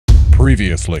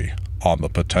Previously on the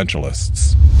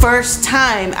Potentialists. First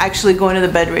time actually going to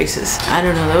the bed races. I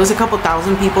don't know, there was a couple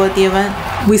thousand people at the event.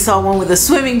 We saw one with a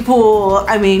swimming pool.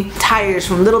 I mean, tires,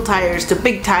 from little tires to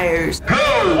big tires. Oh,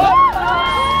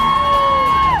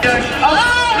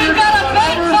 we got a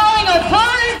bed falling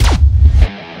apart!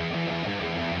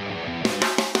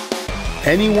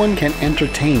 Anyone can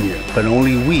entertain you, but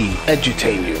only we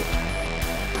edutain you.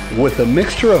 With a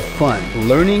mixture of fun,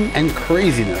 learning, and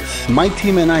craziness, my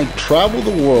team and I travel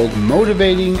the world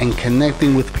motivating and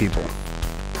connecting with people.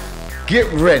 Get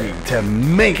ready to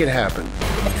make it happen.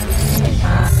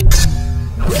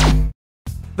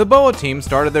 The BOWA team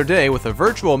started their day with a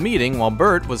virtual meeting while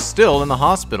Bert was still in the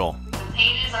hospital.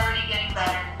 Pain is already getting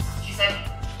better. She said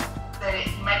that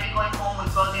he might be going home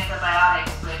with both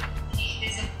antibiotics, but he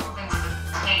is improving with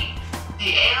the pain.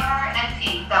 The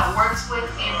ARNP that works with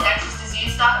the infectious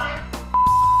disease doctor,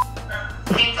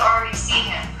 pain's already seen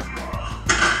him.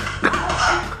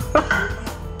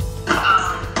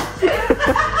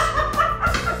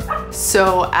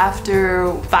 So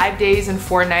after 5 days and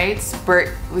 4 nights, Bert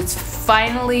was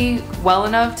finally well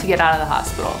enough to get out of the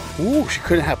hospital. Ooh, she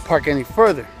couldn't have parked any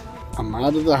further. I'm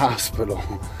out of the hospital.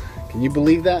 Can you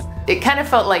believe that? It kind of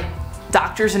felt like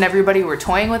doctors and everybody were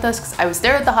toying with us because I was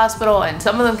there at the hospital and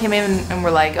some of them came in and were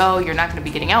like, oh, you're not going to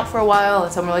be getting out for a while,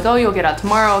 and some were like, oh, you'll get out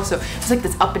tomorrow. So it was like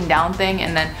this up and down thing,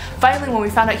 and then finally when we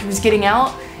found out he was getting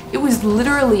out, it was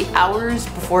literally hours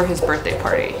before his birthday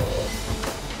party.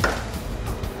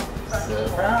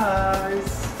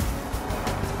 Surprise!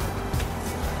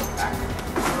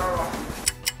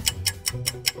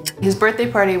 His birthday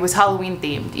party was Halloween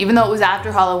themed. Even though it was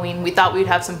after Halloween, we thought we'd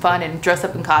have some fun and dress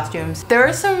up in costumes. There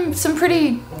are some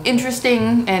pretty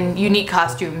interesting and unique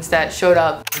costumes that showed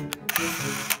up.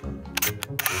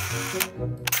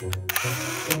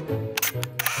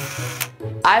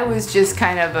 I was just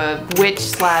kind of a witch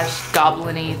slash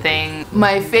goblin-y thing.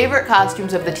 My favorite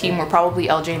costumes of the team were probably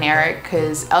LJ and Eric,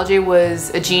 because LJ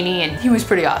was a genie and he was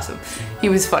pretty awesome. He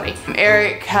was funny.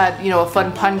 Eric had, you know, a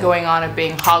fun pun going on of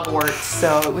being Hogwarts,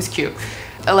 so it was cute.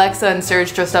 Alexa and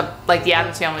Serge dressed up like the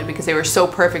Addams Family because they were so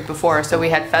perfect before, so we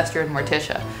had Fester and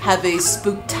Morticia. Have a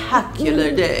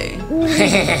spooktacular day.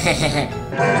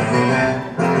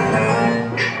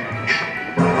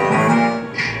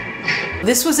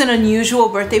 This was an unusual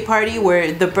birthday party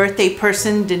where the birthday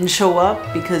person didn't show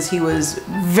up because he was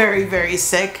very, very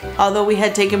sick. Although we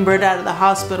had taken Bert out of the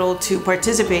hospital to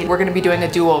participate. We're gonna be doing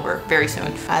a do-over very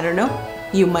soon. I don't know,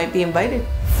 you might be invited.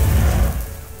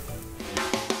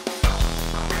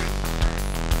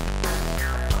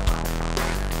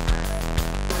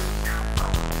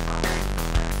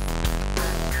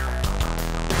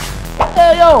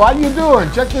 Hey yo, how you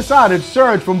doing? Check this out, it's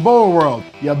Serge from BOWAworld.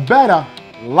 You better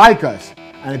like us.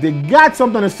 And if you got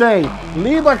something to say,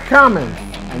 leave a comment.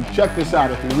 And check this out,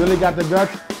 if you really got the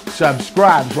guts,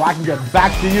 subscribe so I can get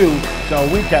back to you so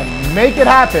we can make it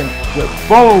happen with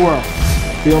BOWAworld.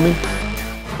 Feel me?